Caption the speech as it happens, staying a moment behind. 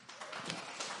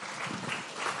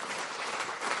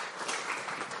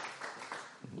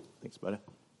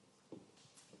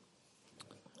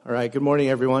All right, good morning,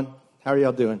 everyone. How are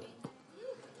y'all doing?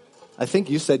 I think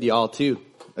you said y'all, too,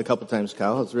 a couple times,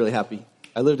 Kyle. I was really happy.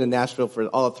 I lived in Nashville for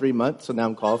all of 3 months, so now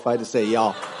I'm qualified to say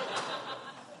y'all. It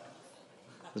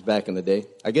was back in the day.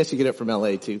 I guess you get it from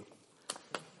L.A., too.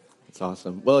 It's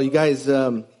awesome. Well, you guys,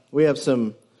 we have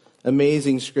some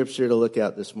amazing scripture to look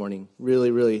at this morning.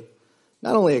 Really, really,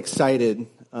 not only excited,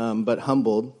 but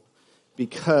humbled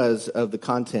because of the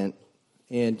content.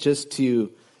 And just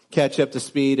to catch up to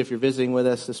speed, if you're visiting with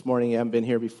us this morning, you haven't been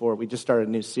here before, we just started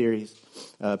a new series.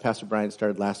 Pastor Brian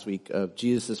started last week of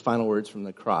Jesus' final words from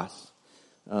the cross.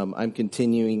 I'm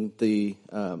continuing the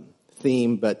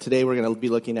theme, but today we're going to be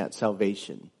looking at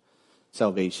salvation.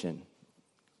 Salvation.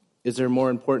 Is there a more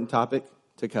important topic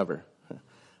to cover?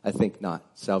 I think not.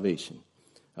 Salvation.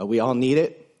 We all need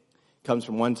it. It comes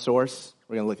from one source.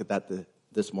 We're going to look at that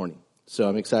this morning. So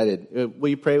I'm excited. Will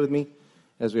you pray with me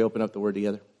as we open up the Word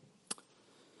together?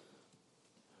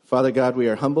 Father God, we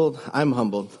are humbled. I'm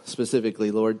humbled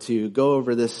specifically, Lord, to go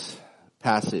over this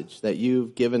passage that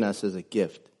you've given us as a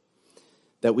gift,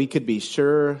 that we could be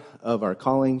sure of our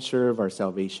calling, sure of our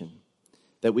salvation,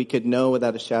 that we could know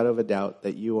without a shadow of a doubt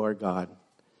that you are God,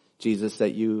 Jesus,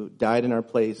 that you died in our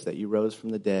place, that you rose from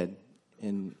the dead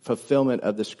in fulfillment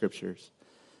of the scriptures.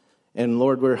 And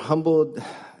Lord, we're humbled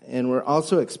and we're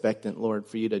also expectant, Lord,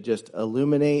 for you to just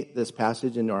illuminate this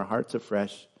passage into our hearts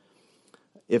afresh.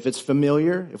 If it's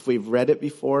familiar, if we've read it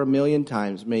before a million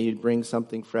times, may you bring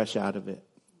something fresh out of it.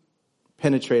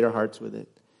 Penetrate our hearts with it.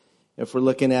 If we're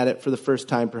looking at it for the first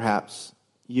time, perhaps,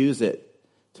 use it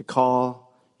to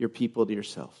call your people to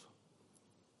yourself.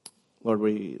 Lord,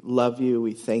 we love you.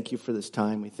 We thank you for this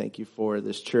time. We thank you for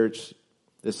this church,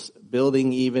 this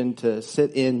building even to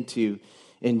sit in, to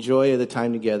enjoy the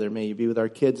time together. May you be with our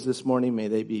kids this morning. May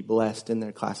they be blessed in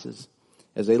their classes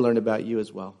as they learn about you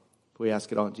as well. We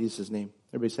ask it all in Jesus' name.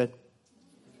 Everybody said?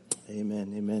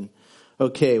 Amen, amen.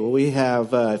 Okay, well, we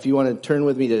have, if you want to turn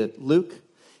with me to Luke.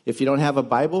 If you don't have a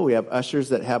Bible, we have ushers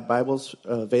that have Bibles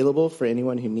available for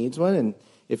anyone who needs one. And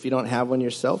if you don't have one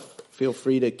yourself, feel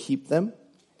free to keep them.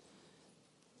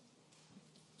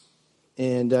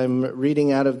 And I'm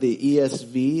reading out of the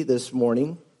ESV this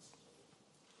morning.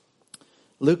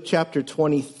 Luke chapter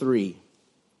 23.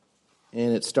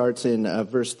 And it starts in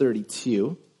verse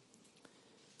 32.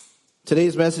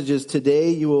 Today's message is, today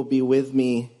you will be with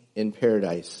me in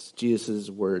paradise.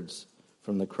 Jesus' words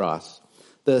from the cross.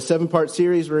 The 7-part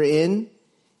series we're in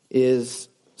is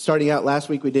starting out. Last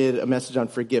week we did a message on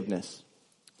forgiveness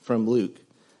from Luke.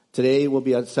 Today will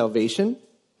be on salvation.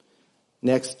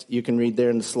 Next, you can read there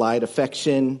in the slide,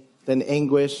 affection, then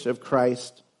anguish of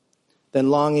Christ, then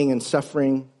longing and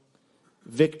suffering,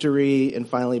 victory, and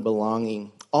finally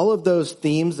belonging. All of those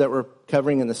themes that we're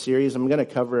covering in the series, I'm going to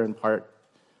cover in part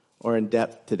or in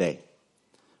depth today.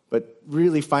 But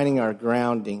really finding our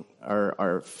grounding,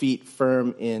 our feet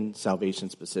firm in salvation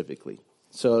specifically.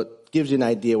 So it gives you an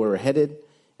idea where we're headed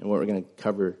and what we're going to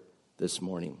cover this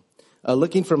morning.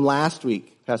 Looking from last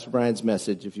week, Pastor Brian's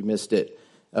message, if you missed it,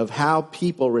 of how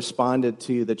people responded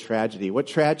to the tragedy. What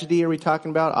tragedy are we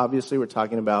talking about? Obviously, we're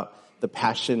talking about the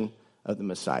passion of the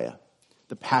Messiah.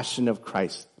 The passion of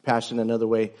Christ. Passion, another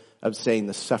way of saying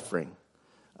the suffering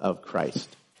of Christ.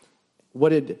 What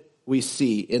did we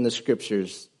see in the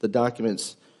scriptures, the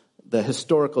documents, the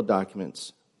historical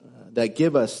documents that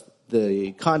give us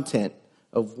the content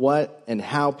of what and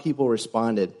how people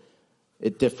responded?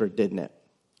 It differed, didn't it?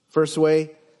 First way,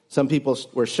 some people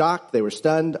were shocked, they were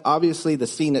stunned. Obviously, the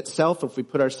scene itself, if we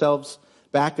put ourselves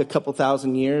back a couple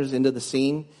thousand years into the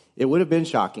scene, it would have been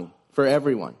shocking for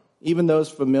everyone, even those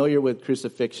familiar with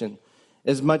crucifixion,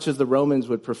 as much as the Romans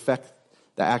would perfect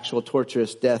the actual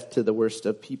torturous death to the worst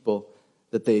of people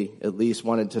that they at least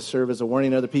wanted to serve as a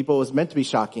warning to other people. It was meant to be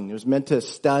shocking. It was meant to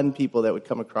stun people that would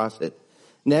come across it.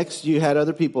 Next, you had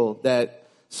other people that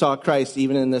saw Christ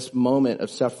even in this moment of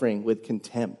suffering with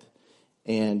contempt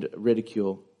and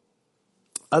ridicule.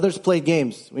 Others played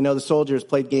games. We know the soldiers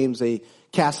played games. They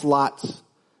cast lots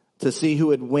to see who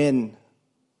would win,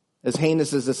 as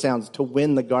heinous as it sounds, to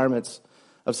win the garments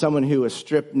of someone who was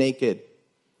stripped naked.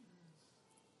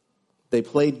 They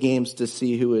played games to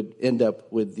see who would end up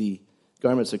with the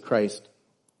garments of Christ.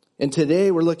 And today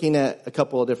we're looking at a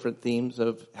couple of different themes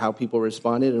of how people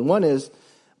responded. And one is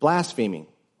blaspheming.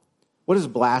 What does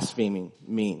blaspheming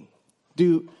mean?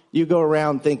 Do you go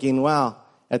around thinking, wow,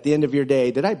 at the end of your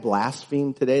day, did I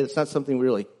blaspheme today? That's not something we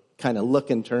really kind of look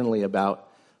internally about,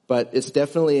 but it's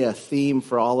definitely a theme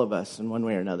for all of us in one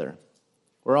way or another.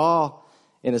 We're all,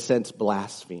 in a sense,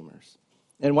 blasphemers.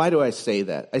 And why do I say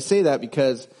that? I say that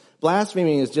because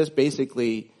blaspheming is just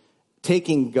basically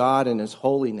taking God and his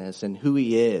holiness and who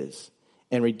he is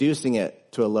and reducing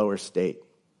it to a lower state.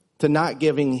 to not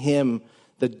giving him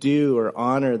the due or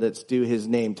honor that's due his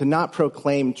name, to not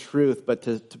proclaim truth, but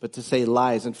to say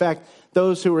lies. In fact,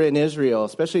 those who were in Israel,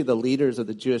 especially the leaders of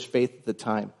the Jewish faith at the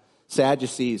time,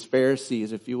 Sadducees,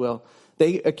 Pharisees, if you will,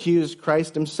 they accused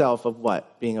Christ himself of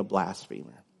what? Being a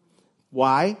blasphemer.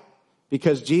 Why?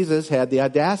 Because Jesus had the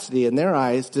audacity in their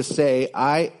eyes to say,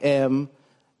 I am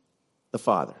the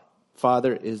Father.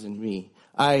 Father is in me.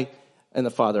 I and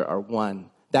the Father are one.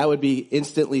 That would be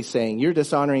instantly saying, you're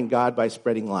dishonoring God by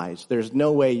spreading lies. There's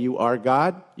no way you are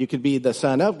God. You could be the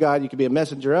Son of God. You could be a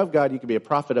messenger of God. You could be a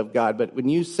prophet of God. But when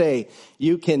you say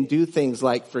you can do things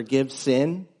like forgive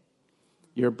sin,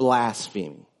 you're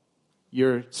blaspheming.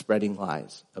 You're spreading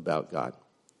lies about God.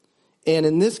 And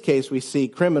in this case, we see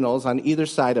criminals on either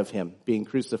side of him being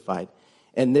crucified.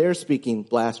 And they're speaking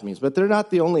blasphemies. But they're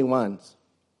not the only ones.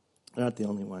 They're not the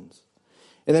only ones.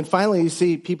 And then finally, you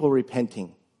see people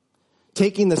repenting.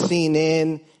 Taking the scene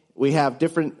in, we have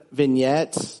different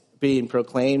vignettes being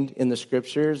proclaimed in the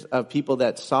scriptures of people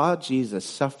that saw Jesus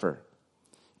suffer.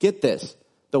 Get this,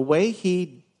 the way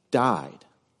he died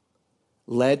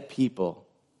led people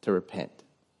to repent. I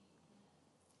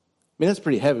mean, that's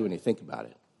pretty heavy when you think about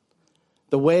it.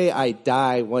 The way I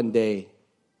die one day,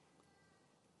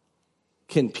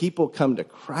 can people come to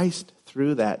Christ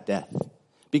through that death?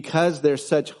 Because there's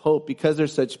such hope, because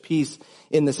there's such peace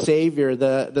in the Savior,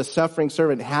 the suffering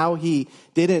servant, how he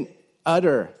didn't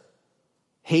utter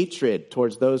hatred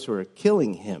towards those who are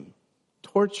killing him,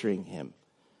 torturing him,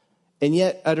 and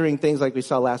yet uttering things like we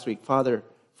saw last week, Father,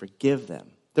 forgive them.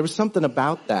 There was something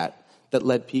about that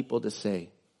led people to say,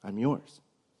 I'm yours.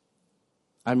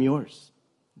 I'm yours.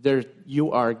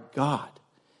 You are God.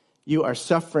 You are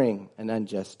suffering an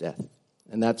unjust death.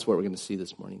 And that's what we're going to see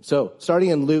this morning. So, starting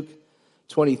in Luke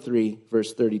 23,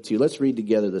 verse 32. Let's read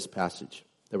together this passage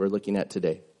that we're looking at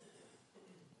today.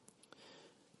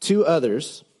 2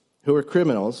 others who were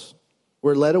criminals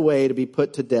were led away to be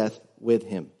put to death with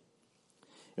him.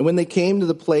 And when they came to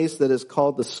the place that is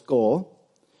called the Skull,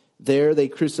 there they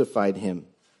crucified him,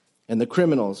 and the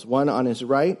criminals, one on his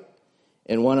right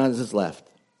and one on his left.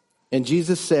 And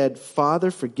Jesus said,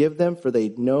 Father, forgive them, for they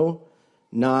know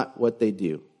not what they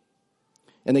do.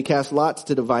 And they cast lots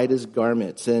to divide his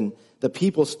garments, and the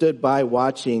people stood by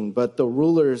watching, but the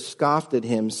rulers scoffed at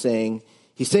him, saying,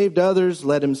 He saved others,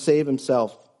 let him save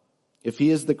himself, if he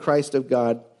is the Christ of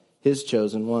God, his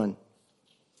chosen one.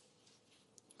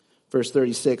 Verse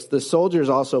 36, the soldiers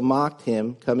also mocked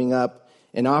him, coming up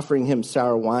and offering him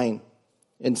sour wine,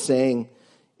 and saying,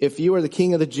 If you are the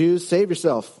king of the Jews, save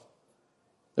yourself.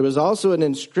 There was also an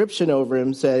inscription over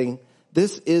him saying,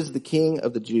 This is the King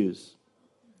of the Jews.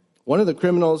 One of the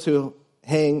criminals who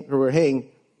were hanged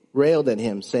railed at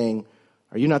him, saying,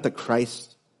 Are you not the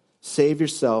Christ? Save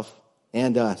yourself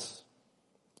and us.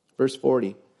 Verse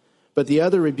 40. But the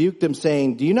other rebuked him,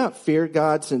 saying, Do you not fear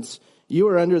God, since you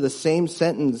are under the same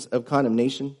sentence of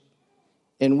condemnation?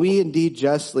 And we indeed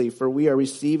justly, for we are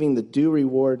receiving the due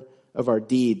reward of our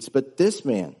deeds. But this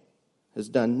man has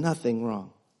done nothing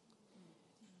wrong.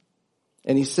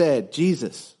 And he said,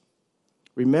 Jesus,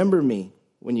 remember me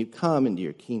when you come into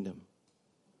your kingdom.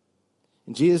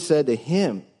 And Jesus said to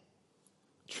him,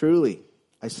 Truly,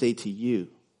 I say to you,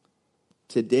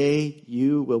 today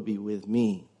you will be with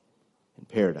me in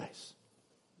paradise.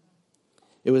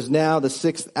 It was now the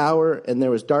 6th hour, and there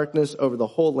was darkness over the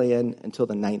whole land until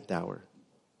the 9th hour,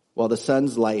 while the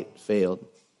sun's light failed,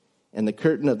 and the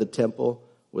curtain of the temple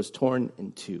was torn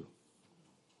in two.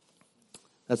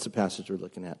 That's the passage we're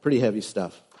looking at. Pretty heavy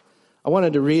stuff. I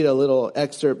wanted to read a little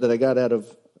excerpt that I got out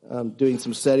of doing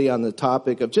some study on the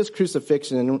topic of just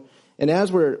crucifixion. And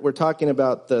as we're talking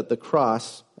about the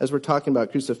cross, as we're talking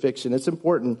about crucifixion, it's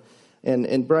important,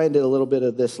 and Brian did a little bit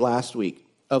of this last week,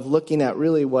 of looking at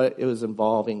really what it was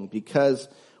involving. Because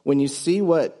when you see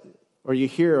or you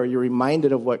hear, or you're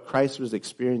reminded of what Christ was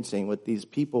experiencing, what these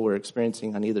people were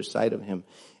experiencing on either side of him,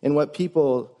 and what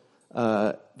people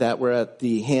that were at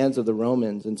the hands of the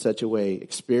Romans in such a way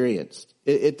experienced,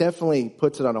 it definitely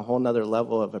puts it on a whole nother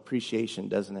level of appreciation,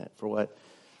 doesn't it, for what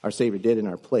our Savior did in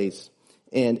our place.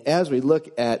 And as we look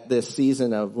at this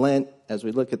season of Lent, as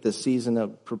we look at this season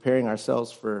of preparing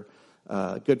ourselves for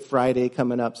Good Friday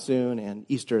coming up soon and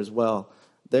Easter as well,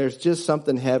 there's just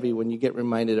something heavy when you get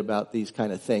reminded about these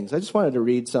kind of things. I just wanted to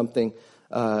read something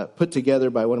put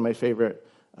together by one of my favorite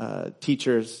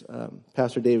teachers,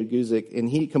 Pastor David Guzik, and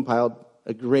he compiled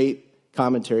a great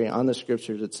commentary on the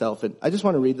scriptures itself. And I just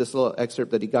want to read this little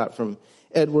excerpt that he got from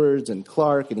Edwards and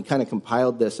Clark, and he kind of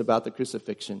compiled this about the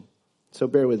crucifixion. So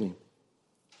bear with me.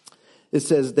 It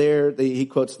says he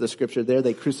quotes the scripture, there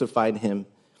they crucified him.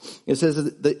 It says,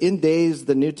 in days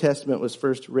the New Testament was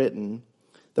first written,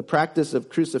 The practice of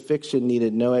crucifixion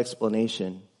needed no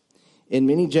explanation. In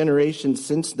many generations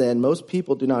since then, most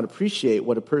people do not appreciate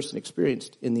what a person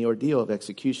experienced in the ordeal of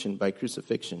execution by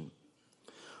crucifixion.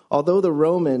 Although the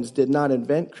Romans did not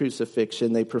invent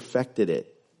crucifixion, they perfected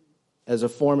it as a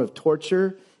form of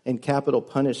torture and capital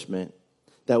punishment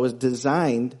that was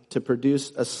designed to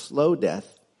produce a slow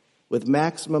death with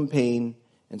maximum pain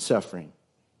and suffering.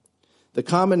 The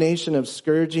combination of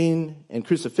scourging and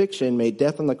crucifixion made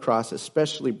death on the cross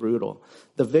especially brutal.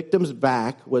 The victim's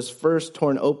back was first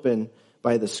torn open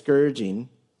by the scourging.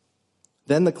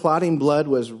 Then the clotting blood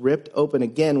was ripped open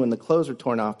again when the clothes were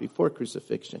torn off before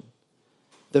crucifixion.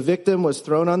 The victim was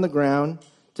thrown on the ground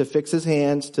to fix his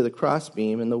hands to the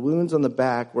crossbeam, and the wounds on the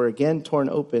back were again torn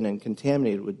open and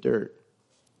contaminated with dirt.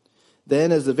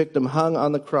 Then, as the victim hung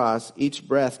on the cross, each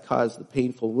breath caused the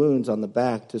painful wounds on the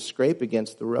back to scrape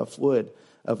against the rough wood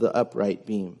of the upright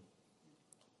beam.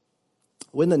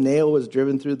 When the nail was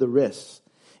driven through the wrists,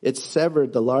 it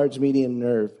severed the large median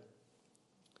nerve.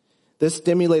 This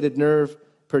stimulated nerve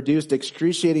produced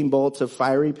excruciating bolts of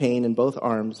fiery pain in both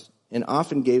arms and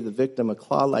often gave the victim a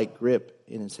claw-like grip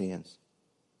in his hands.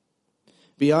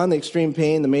 Beyond the extreme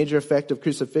pain, the major effect of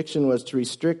crucifixion was to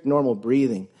restrict normal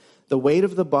breathing. The weight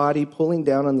of the body pulling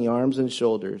down on the arms and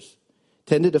shoulders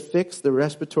tended to fix the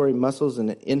respiratory muscles in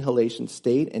an inhalation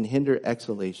state and hinder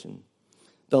exhalation.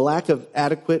 The lack of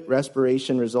adequate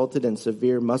respiration resulted in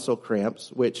severe muscle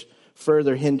cramps, which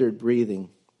further hindered breathing.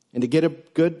 And to get a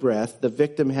good breath, the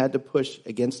victim had to push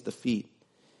against the feet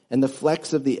and the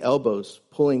flex of the elbows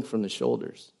pulling from the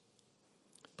shoulders.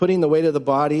 Putting the weight of the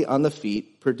body on the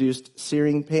feet produced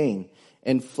searing pain,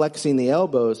 and flexing the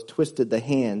elbows twisted the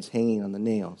hands hanging on the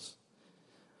nails.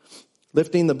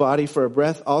 Lifting the body for a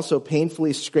breath also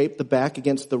painfully scraped the back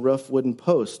against the rough wooden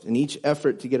post, and each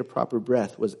effort to get a proper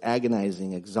breath was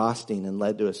agonizing, exhausting, and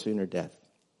led to a sooner death.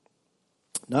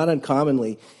 Not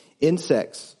uncommonly,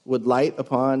 insects would light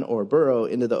upon or burrow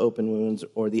into the open wounds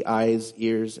or the eyes,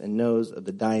 ears, and nose of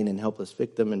the dying and helpless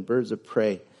victim, and birds of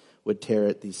prey would tear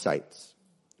at these sites.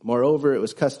 Moreover, it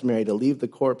was customary to leave the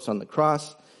corpse on the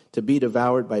cross to be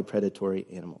devoured by predatory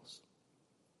animals.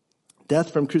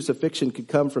 Death from crucifixion could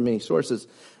come from many sources: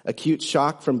 acute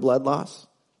shock from blood loss,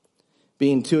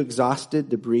 being too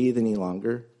exhausted to breathe any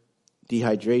longer,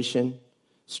 dehydration,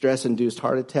 stress-induced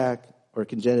heart attack, or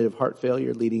congenital heart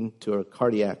failure leading to a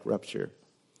cardiac rupture.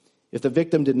 If the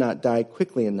victim did not die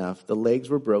quickly enough, the legs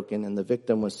were broken and the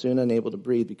victim was soon unable to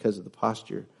breathe because of the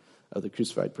posture of the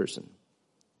crucified person.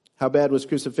 How bad was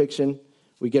crucifixion?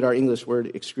 We get our English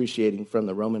word excruciating from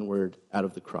the Roman word out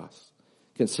of the cross.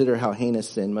 Consider how heinous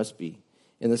sin must be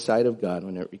in the sight of God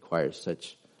when it requires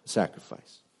such a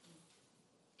sacrifice.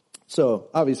 So,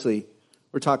 obviously,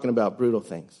 we're talking about brutal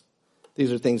things.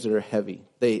 These are things that are heavy.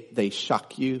 They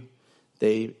shock you.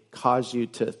 They cause you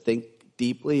to think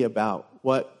deeply about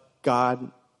what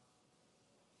God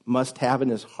must have in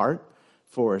his heart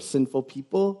for sinful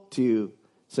people to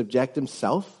subject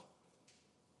himself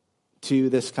to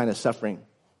this kind of suffering.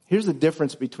 Here's the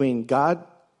difference between God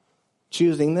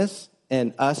choosing this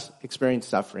and us experiencing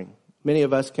suffering. Many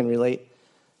of us can relate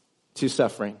to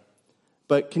suffering.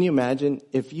 But can you imagine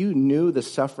if you knew the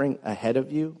suffering ahead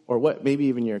of you, or what maybe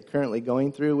even you're currently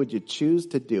going through, would you choose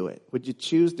to do it? Would you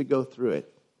choose to go through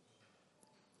it?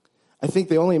 I think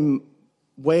the only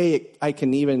way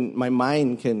my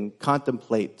mind can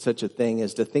contemplate such a thing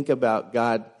is to think about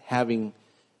God having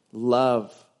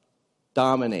love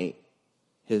dominate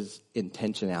his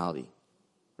intentionality,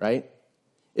 right?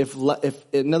 If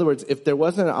in other words, if there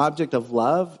wasn't an object of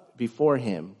love before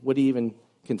him, would he even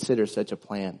consider such a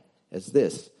plan as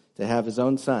this, to have his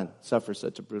own son suffer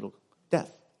such a brutal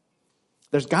death?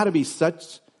 There's got to be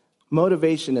such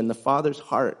motivation in the Father's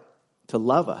heart to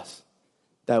love us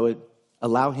that would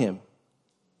allow him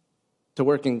to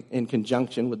work in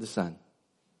conjunction with the Son.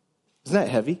 Isn't that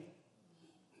heavy?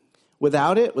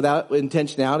 Without it, without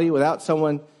intentionality, without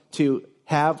someone to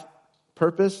have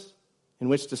purpose in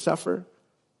which to suffer,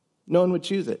 no one would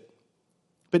choose it.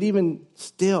 But even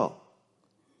still,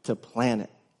 to plan it.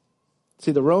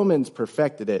 See, the Romans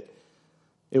perfected it.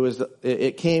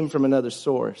 It came from another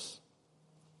source.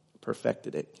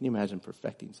 Perfected it. Can you imagine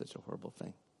perfecting such a horrible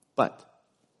thing? But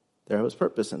there was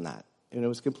purpose in that. And it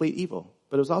was complete evil.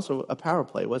 But it was also a power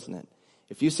play, wasn't it?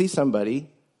 If you see somebody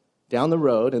down the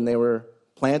road and they were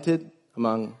planted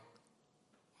among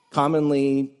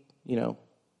commonly,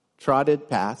 trodden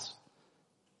paths,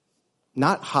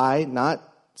 not high, not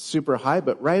super high,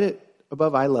 but right at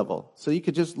above eye level. So you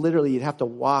could just you'd have to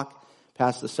walk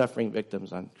past the suffering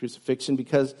victims on crucifixion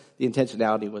because the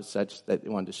intentionality was such that they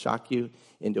wanted to shock you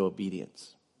into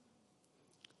obedience.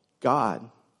 God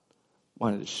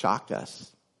wanted to shock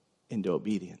us into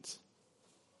obedience,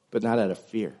 but not out of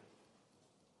fear.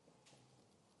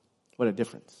 What a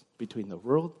difference between the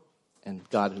world and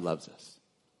God who loves us.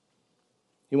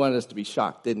 He wanted us to be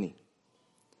shocked, didn't he?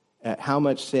 At how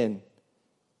much sin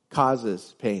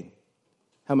causes pain.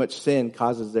 How much sin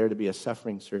causes there to be a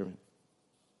suffering servant.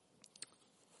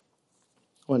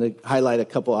 I want to highlight a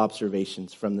couple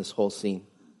observations from this whole scene.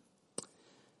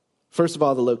 First of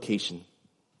all, the location.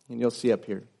 And you'll see up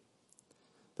here.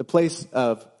 The place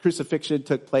of crucifixion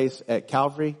took place at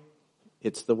Calvary.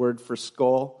 It's the word for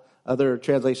skull. Other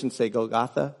translations say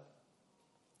Golgotha.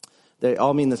 They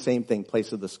all mean the same thing,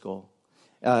 place of the skull.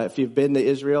 If you've been to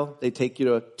Israel, they take you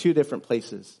to two different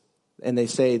places. And they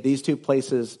say these two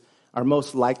places are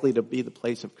most likely to be the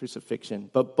place of crucifixion.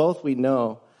 But both we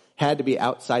know had to be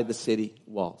outside the city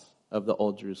walls of the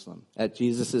old Jerusalem. At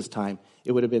Jesus' time,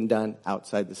 it would have been done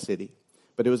outside the city.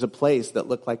 But it was a place that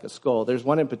looked like a skull. There's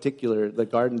one in particular, the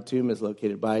Garden Tomb is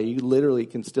located by. You literally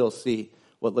can still see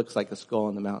what looks like a skull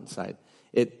on the mountainside.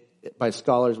 By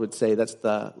scholars would say that's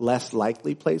the less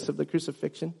likely place of the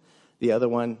crucifixion. The other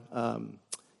one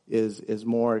is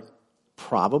more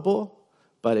probable,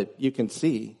 but you can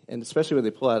see, and especially when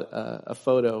they pull out a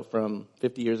photo from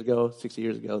 50 years ago, 60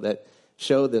 years ago that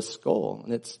show this skull,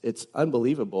 and it's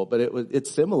unbelievable. But it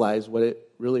symbolized what it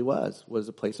really was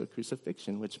a place of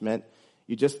crucifixion, which meant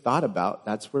you just thought about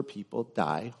that's where people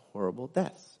die horrible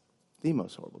deaths, the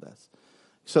most horrible deaths.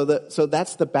 So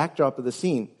that's the backdrop of the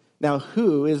scene. Now,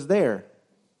 who is there?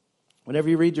 Whenever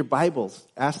you read your Bibles,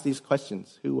 ask these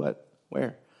questions: who, what,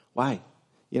 where, why?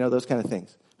 Those kind of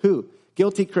things. Who?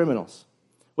 Guilty criminals.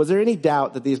 Was there any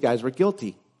doubt that these guys were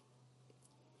guilty?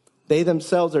 They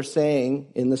themselves are saying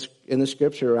in the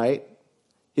scripture, right?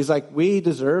 He's like, we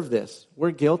deserve this.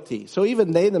 We're guilty. So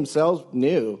even they themselves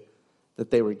knew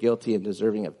that they were guilty and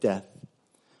deserving of death.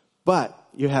 But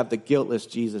you have the guiltless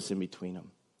Jesus in between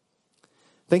them.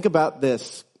 Think about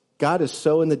this. God is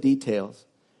so in the details.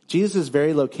 Jesus'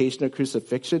 very location of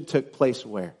crucifixion took place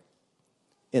where?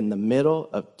 In the middle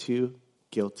of two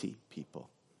guilty people.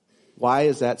 Why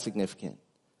is that significant?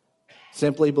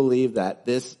 Simply believe that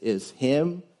this is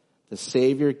him, the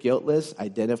Savior, guiltless,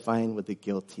 identifying with the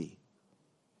guilty.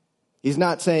 He's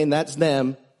not saying that's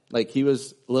them, like he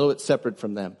was a little bit separate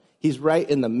from them. He's right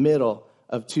in the middle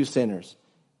of two sinners,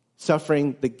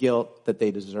 suffering the guilt that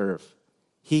they deserve.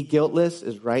 He, guiltless,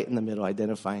 is right in the middle,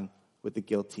 identifying with the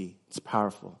guilty. It's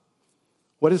powerful.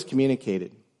 What is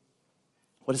communicated?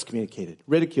 What is communicated?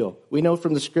 Ridicule. We know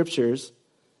from the scriptures,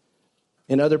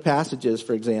 in other passages,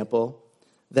 for example,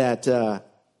 that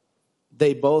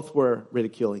they both were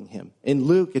ridiculing him. In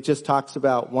Luke, it just talks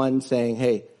about one saying,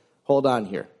 hey, hold on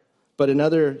here. But in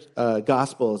other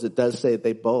Gospels, it does say that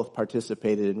they both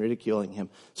participated in ridiculing him.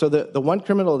 So the one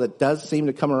criminal that does seem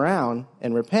to come around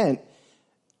and repent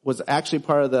was actually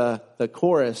part of the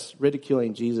chorus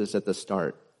ridiculing Jesus at the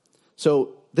start.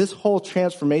 So this whole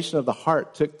transformation of the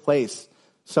heart took place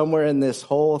somewhere in this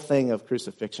whole thing of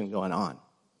crucifixion going on.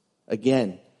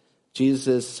 Again,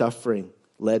 Jesus' suffering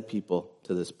led people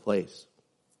to this place.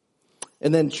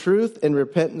 And then truth and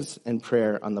repentance and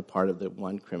prayer on the part of the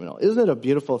one criminal. Isn't it a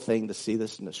beautiful thing to see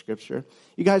this in the scripture?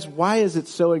 You guys, why is it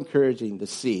so encouraging to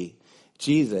see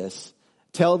Jesus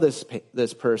tell this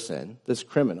person, this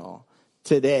criminal,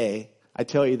 today, I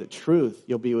tell you the truth,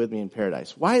 you'll be with me in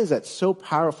paradise? Why is that so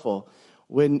powerful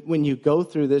when you go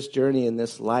through this journey in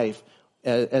this life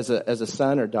as a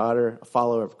son or daughter, a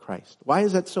follower of Christ? Why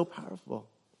is that so powerful?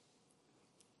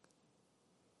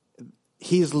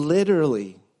 He's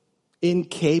literally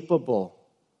incapable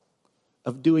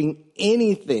of doing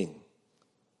anything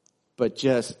but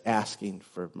just asking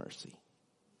for mercy.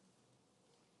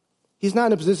 He's not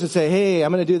in a position to say, hey,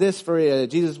 I'm going to do this for you.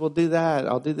 Jesus will do that.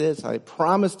 I'll do this. I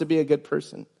promise to be a good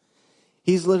person.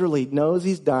 He's literally knows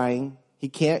he's dying. He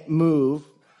can't move.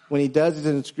 When he does, he's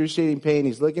in excruciating pain.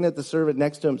 He's looking at the servant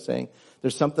next to him saying,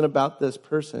 there's something about this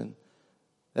person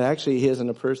that actually he isn't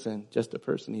a person, just a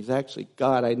person. He's actually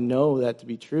God. I know that to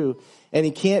be true. And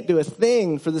he can't do a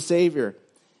thing for the Savior.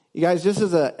 You guys, just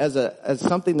as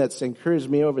something that's encouraged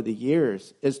me over the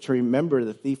years is to remember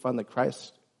the thief on the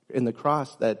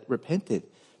cross that repented,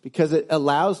 because it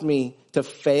allows me to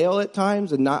fail at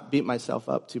times and not beat myself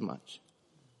up too much.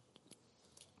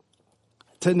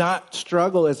 To not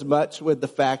struggle as much with the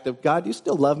fact of, God, you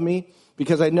still love me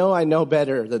because I know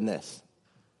better than this.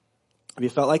 Have you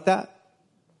felt like that?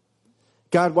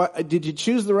 God, did you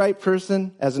choose the right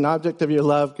person as an object of your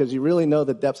love because you really know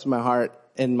the depths of my heart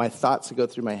and my thoughts that go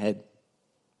through my head?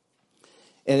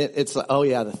 And it's like, oh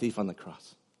yeah, the thief on the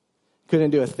cross.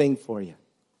 Couldn't do a thing for you.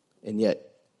 And yet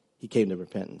he came to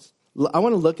repentance. I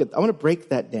want to break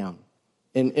that down.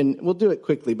 And we'll do it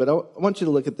quickly, but I want you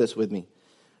to look at this with me.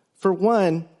 For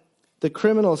one, the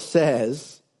criminal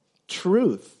says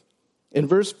truth. In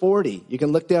verse 40, you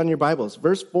can look down your Bibles.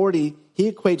 Verse 40,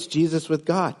 he equates Jesus with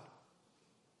God.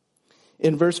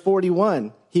 In verse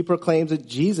 41, he proclaims that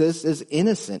Jesus is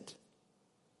innocent.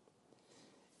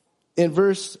 In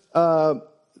verse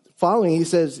following, he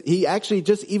says, he actually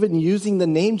just even using the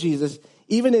name Jesus,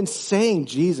 even in saying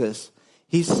Jesus,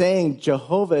 he's saying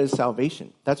Jehovah is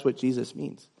salvation. That's what Jesus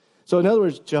means. So in other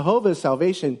words, Jehovah's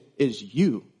salvation is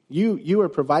you. You are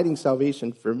providing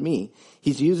salvation for me.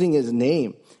 He's using his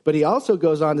name. But he also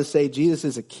goes on to say Jesus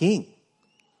is a king.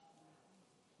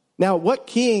 Now, what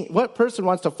person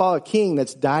wants to follow a king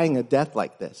that's dying a death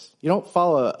like this? You don't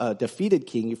follow a defeated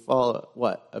king. You follow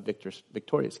a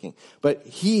victorious king. But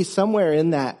he, somewhere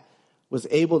in that, was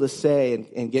able to say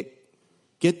and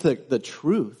get the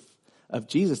truth of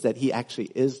Jesus, that he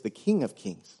actually is the King of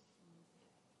Kings.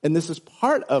 And this is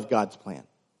part of God's plan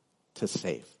to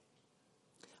save.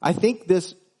 I think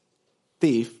this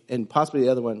thief, and possibly the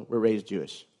other one, were raised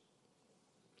Jewish.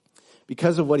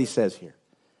 Because of what he says here.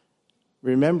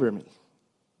 Remember me,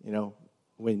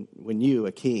 when you,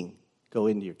 a king, go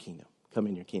into your kingdom, come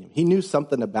into your kingdom. He knew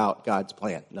something about God's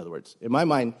plan, in other words. In my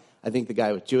mind, I think the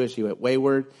guy was Jewish. He went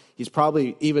wayward. He's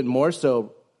probably even more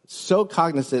so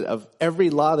cognizant of every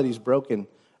law that he's broken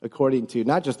according to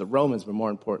not just the Romans, but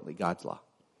more importantly, God's law.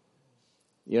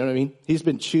 You know what I mean? He's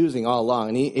been choosing all along,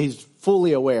 and he's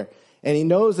fully aware. And he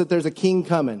knows that there's a king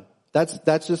coming.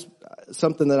 That's just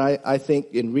something that I think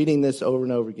in reading this over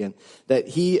and over again, that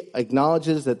he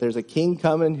acknowledges that there's a king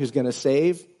coming who's going to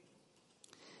save.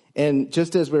 And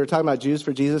just as we were talking about Jews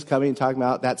for Jesus coming, talking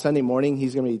about that Sunday morning,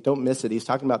 he's going to be, don't miss it, he's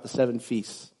talking about the 7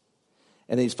 feasts.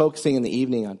 And he's focusing in the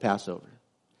evening on Passover.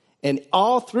 And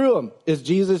all through them is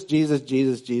Jesus, Jesus,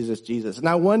 Jesus, Jesus, Jesus. And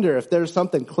I wonder if there's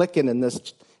something clicking in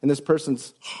this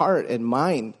person's heart and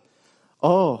mind.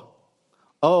 Oh,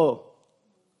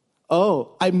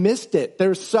 I missed it.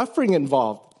 There's suffering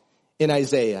involved in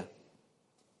Isaiah.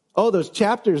 Oh, those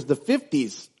chapters, the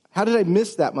 50s. How did I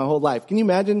miss that my whole life? Can you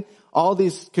imagine all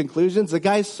these conclusions? The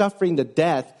guy's suffering to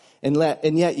death, and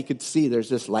yet you could see there's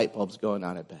just light bulbs going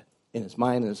on, I bet, in his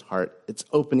mind and his heart. It's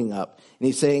opening up. And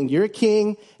he's saying, you're a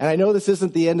king, and I know this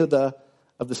isn't the end of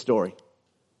the story.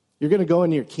 You're going to go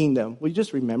into your kingdom. Will you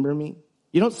just remember me?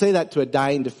 You don't say that to a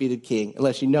dying, defeated king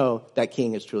unless you know that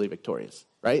king is truly victorious,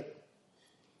 right?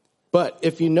 But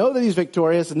if you know that he's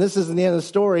victorious and this isn't the end of the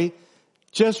story,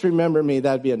 just remember me.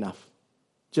 That'd be enough.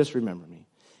 Just remember me.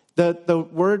 The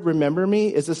word remember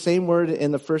me is the same word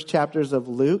in the first chapters of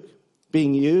Luke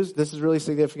being used. This is really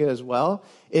significant as well.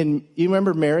 You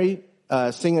remember Mary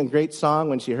singing a great song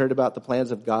when she heard about the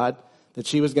plans of God, that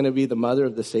she was going to be the mother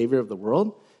of the Savior of the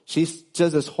world? She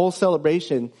does this whole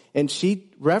celebration, and she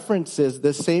references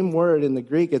this same word in the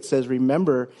Greek. It says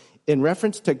remember, in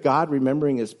reference to God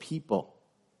remembering his people.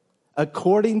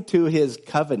 According to his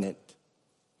covenant.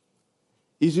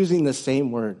 He's using the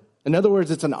same word. In other words,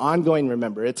 it's an ongoing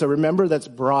remember. It's a remember that's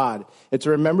broad. It's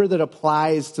a remember that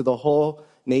applies to the whole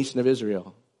nation of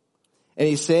Israel. And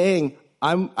he's saying,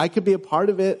 I could be a part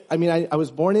of it. I mean, I was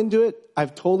born into it.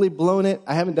 I've totally blown it.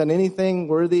 I haven't done anything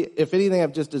worthy. If anything,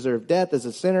 I've just deserved death as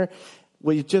a sinner.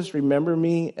 Will you just remember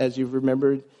me as you've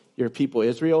remembered your people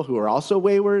Israel, who are also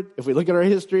wayward? If we look at our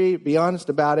history, be honest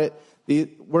about it.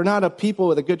 We're not a people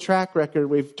with a good track record.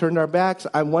 We've turned our backs.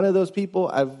 I'm one of those people.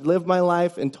 I've lived my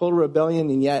life in total rebellion,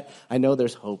 and yet I know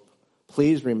there's hope.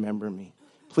 Please remember me.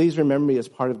 Please remember me as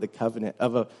part of the covenant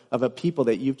of a people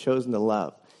that you've chosen to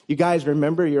love. You guys,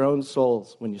 remember your own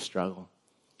souls when you struggle.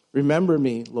 Remember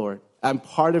me, Lord. I'm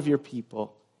part of your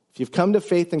people. If you've come to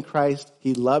faith in Christ,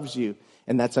 he loves you,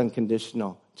 and that's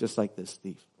unconditional, just like this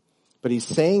thief. But he's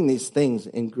saying these things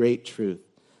in great truth.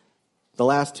 The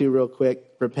last two real quick,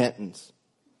 repentance.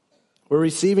 We're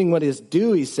receiving what is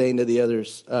due, he's saying to the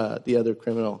other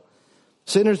criminal.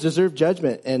 Sinners deserve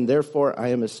judgment, and therefore I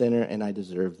am a sinner and I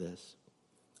deserve this.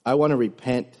 I want to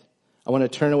repent. I want to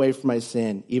turn away from my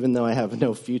sin, even though I have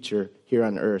no future here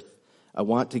on earth. I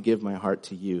want to give my heart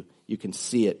to you. You can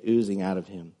see it oozing out of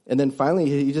him. And then finally,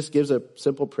 he just gives a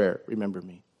simple prayer. Remember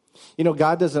me. You know,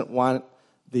 God doesn't want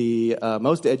the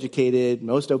most educated,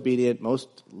 most obedient, most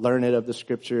learned of the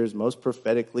scriptures, most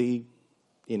prophetically,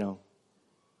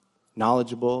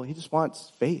 knowledgeable. He just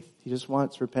wants faith. He just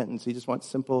wants repentance. He just wants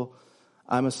simple,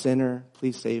 I'm a sinner,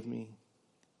 please save me,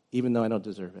 even though I don't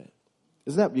deserve it.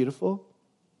 Isn't that beautiful?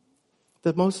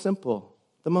 The most simple,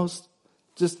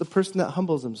 just the person that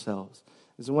humbles themselves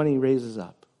is the one he raises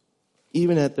up,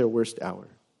 even at their worst hour.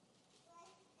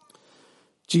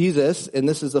 Jesus, and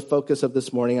this is the focus of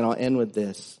this morning, and I'll end with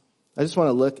this. I just want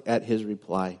to look at his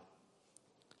reply.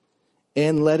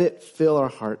 and let it fill our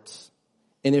hearts.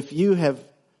 And if you have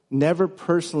never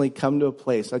personally come to a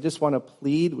place, I just want to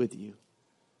plead with you.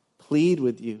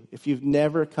 If you've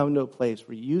never come to a place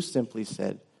where you simply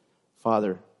said,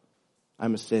 Father,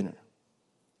 I'm a sinner.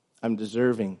 I'm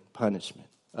deserving punishment,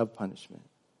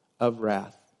 of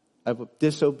wrath. I've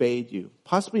disobeyed you.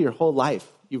 Possibly your whole life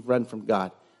you've run from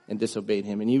God and disobeyed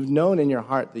him. And you've known in your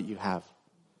heart that you have.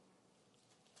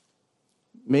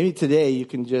 Maybe today you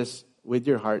can just, with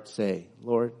your heart, say,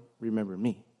 Lord, remember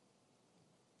me.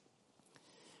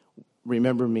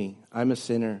 Remember me. I'm a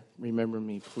sinner. Remember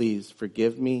me. Please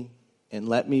forgive me and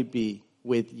let me be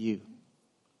with you.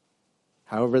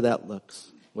 However that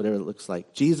looks, whatever it looks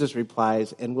like. Jesus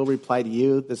replies, and will reply to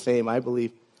you the same, I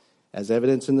believe, as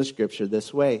evidence in the scripture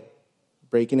this way.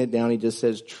 Breaking it down, he just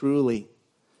says, truly.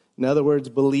 In other words,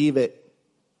 believe it.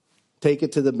 Take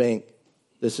it to the bank.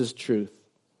 This is truth.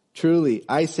 Truly,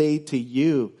 I say to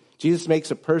you. Jesus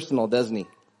makes it personal, doesn't he?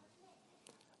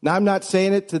 Now, I'm not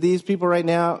saying it to these people right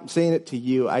now. I'm saying it to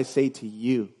you. I say to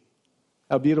you.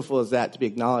 How beautiful is that to be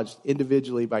acknowledged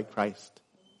individually by Christ?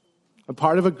 I'm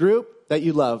part of a group that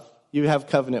you love, you have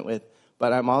covenant with,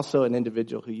 but I'm also an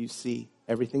individual who you see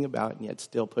everything about and yet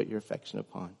still put your affection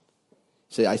upon.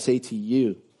 So I say to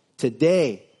you,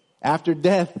 today, after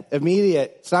death,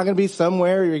 immediate. It's not going to be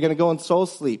somewhere you're going to go in soul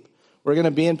sleep. We're going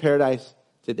to be in paradise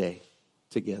today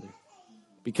together.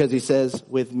 Because he says,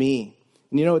 with me.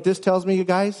 And you know what this tells me, you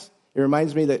guys? It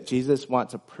reminds me that Jesus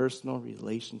wants a personal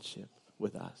relationship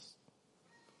with us.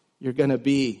 You're going to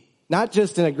be not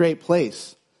just in a great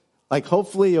place. Like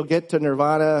hopefully you'll get to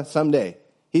nirvana someday.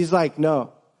 He's like,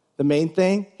 no, the main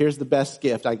thing, here's the best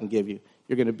gift I can give you.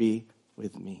 You're going to be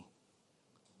with me,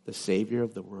 the Savior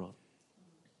of the world.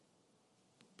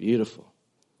 Beautiful.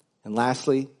 And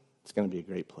lastly, it's going to be a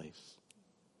great place.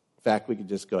 In fact, we could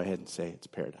just go ahead and say it's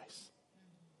paradise.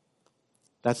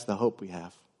 That's the hope we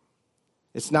have.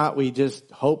 It's not we just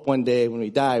hope one day when we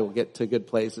die we'll get to a good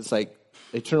place. It's like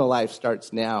eternal life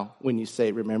starts now when you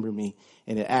say, remember me.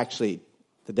 And it actually,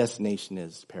 the destination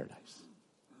is paradise.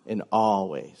 In all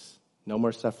ways. No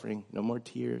more suffering, no more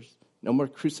tears, no more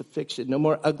crucifixion, no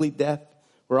more ugly death.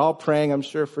 We're all praying, I'm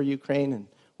sure, for Ukraine. And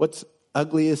what's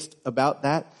ugliest about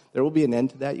that? There will be an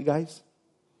end to that, you guys.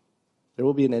 There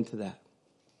will be an end to that.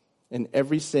 And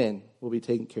every sin will be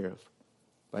taken care of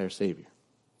by our Savior.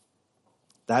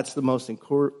 That's the most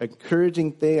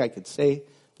encouraging thing I could say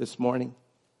this morning,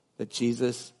 that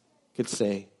Jesus could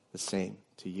say the same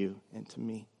to you and to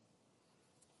me.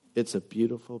 It's a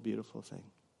beautiful, beautiful thing.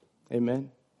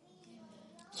 Amen.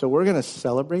 So we're going to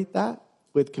celebrate that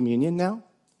with communion now.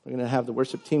 We're going to have the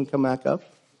worship team come back up.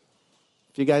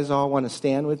 If you guys all want to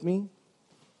stand with me.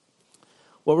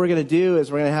 What we're going to do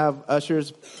is we're going to have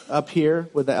ushers up here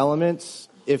with the elements.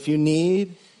 If you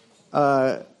need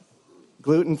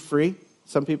gluten-free,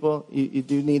 some people, you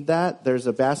do need that. There's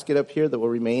a basket up here that will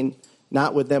remain,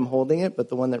 not with them holding it, but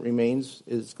the one that remains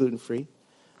is gluten-free.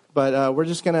 But we're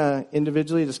just going to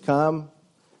individually just come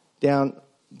down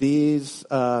these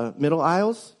middle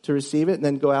aisles to receive it and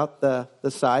then go out the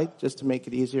side just to make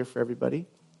it easier for everybody,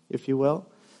 if you will.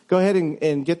 Go ahead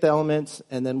and get the elements,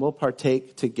 and then we'll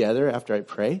partake together after I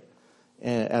pray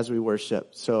as we worship.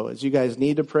 So as you guys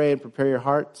need to pray and prepare your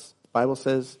hearts, the Bible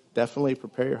says definitely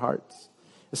prepare your hearts,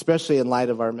 especially in light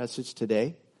of our message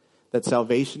today, that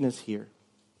salvation is here.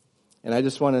 And I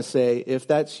just want to say, if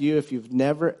that's you, if you've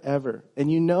never, ever, and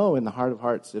you know in the heart of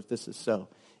hearts if this is so,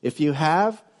 if you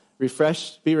have,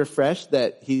 be refreshed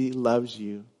that he loves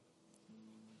you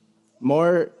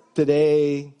more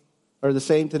today, or the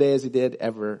same today as he did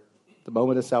ever, the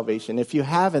moment of salvation. If you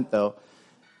haven't, though,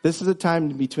 this is a time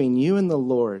between you and the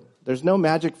Lord. There's no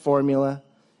magic formula.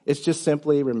 It's just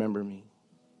simply remember me.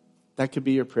 That could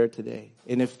be your prayer today.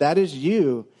 And if that is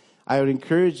you, I would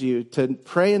encourage you to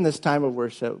pray in this time of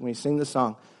worship when we sing the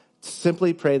song.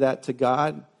 Simply pray that to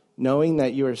God, knowing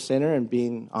that you are a sinner and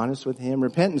being honest with him.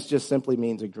 Repentance just simply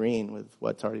means agreeing with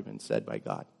what's already been said by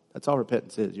God. That's all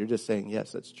repentance is. You're just saying,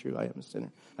 yes, that's true. I am a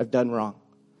sinner. I've done wrong.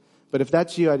 But if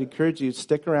that's you, I'd encourage you to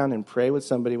stick around and pray with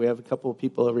somebody. We have a couple of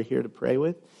people over here to pray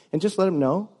with. And just let them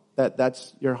know that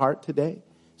that's your heart today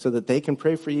so that they can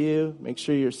pray for you. Make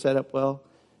sure you're set up well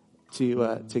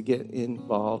to get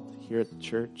involved here at the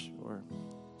church.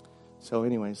 So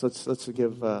anyways, let's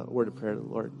give a word of prayer to the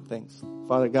Lord. Thanks.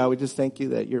 Father God, we just thank you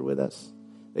that you're with us,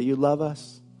 that you love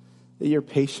us, that you're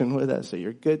patient with us, that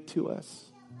you're good to us,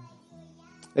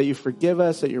 that you forgive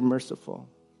us, that you're merciful.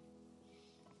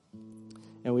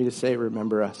 And we just say,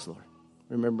 remember us, Lord.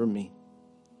 Remember me.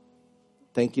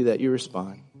 Thank you that you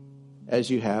respond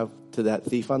as you have to that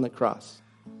thief on the cross.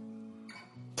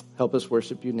 Help us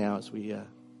worship you now as we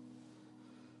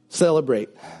celebrate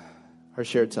our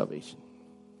shared salvation.